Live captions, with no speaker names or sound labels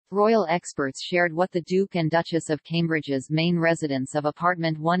Royal experts shared what the Duke and Duchess of Cambridge's main residence of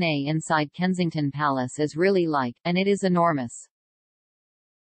apartment 1A inside Kensington Palace is really like, and it is enormous.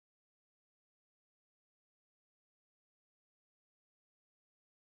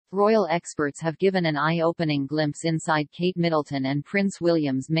 Royal experts have given an eye-opening glimpse inside Kate Middleton and Prince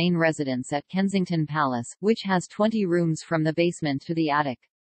William's main residence at Kensington Palace, which has 20 rooms from the basement to the attic.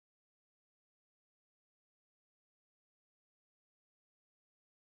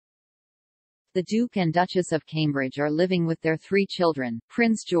 The Duke and Duchess of Cambridge are living with their 3 children,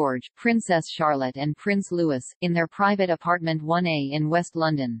 Prince George, Princess Charlotte and Prince Louis, in their private apartment 1A in West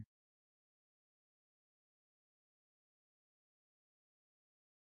London.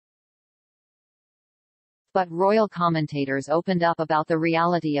 But royal commentators opened up about the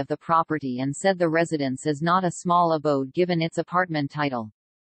reality of the property and said the residence is not a small abode given its apartment title.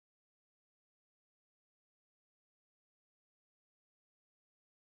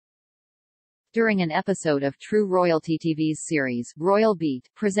 During an episode of True Royalty TV's series, Royal Beat,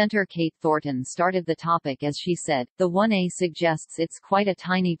 presenter Kate Thornton started the topic as she said, "The 1A suggests it's quite a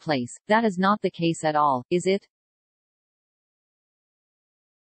tiny place. That is not the case at all, is it?"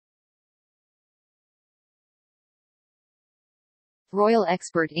 Royal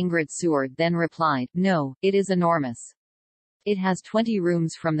expert Ingrid Seward then replied, "No, it is enormous. It has 20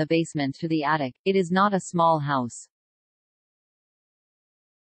 rooms from the basement to the attic. It is not a small house."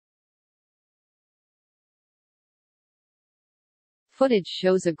 Footage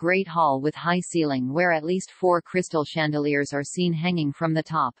shows a great hall with high ceiling where at least 4 crystal chandeliers are seen hanging from the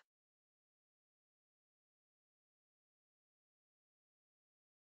top.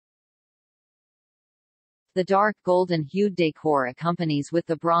 The dark golden-hued decor accompanies with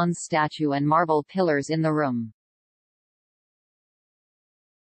the bronze statue and marble pillars in the room.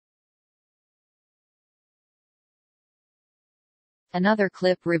 Another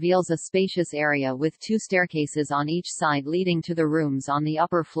clip reveals a spacious area with 2 staircases on each side leading to the rooms on the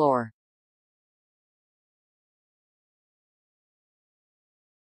upper floor.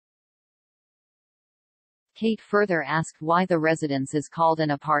 Kate further asked why the residence is called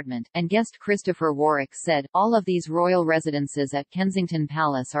an apartment, and guest Christopher Warwick said, "All of these royal residences at Kensington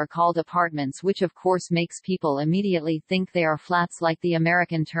Palace are called apartments, which of course makes people immediately think they are flats, like the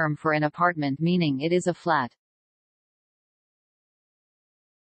American term for an apartment meaning it is a flat."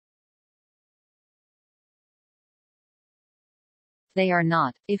 They are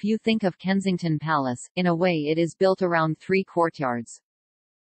not. If you think of Kensington Palace, in a way it is built around 3 courtyards.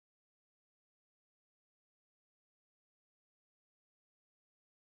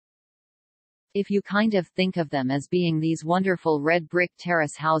 If you kind of think of them as being these wonderful red brick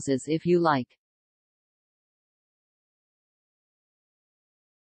terrace houses if you like.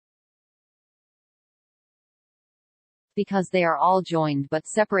 Because they are all joined but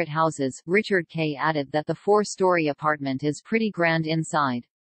separate houses, Richard Kay added that the 4-story apartment is pretty grand inside.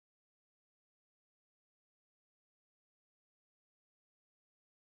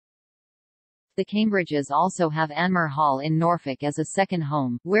 The Cambridges also have Anmer Hall in Norfolk as a second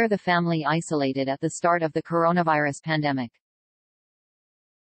home, where the family isolated at the start of the coronavirus pandemic.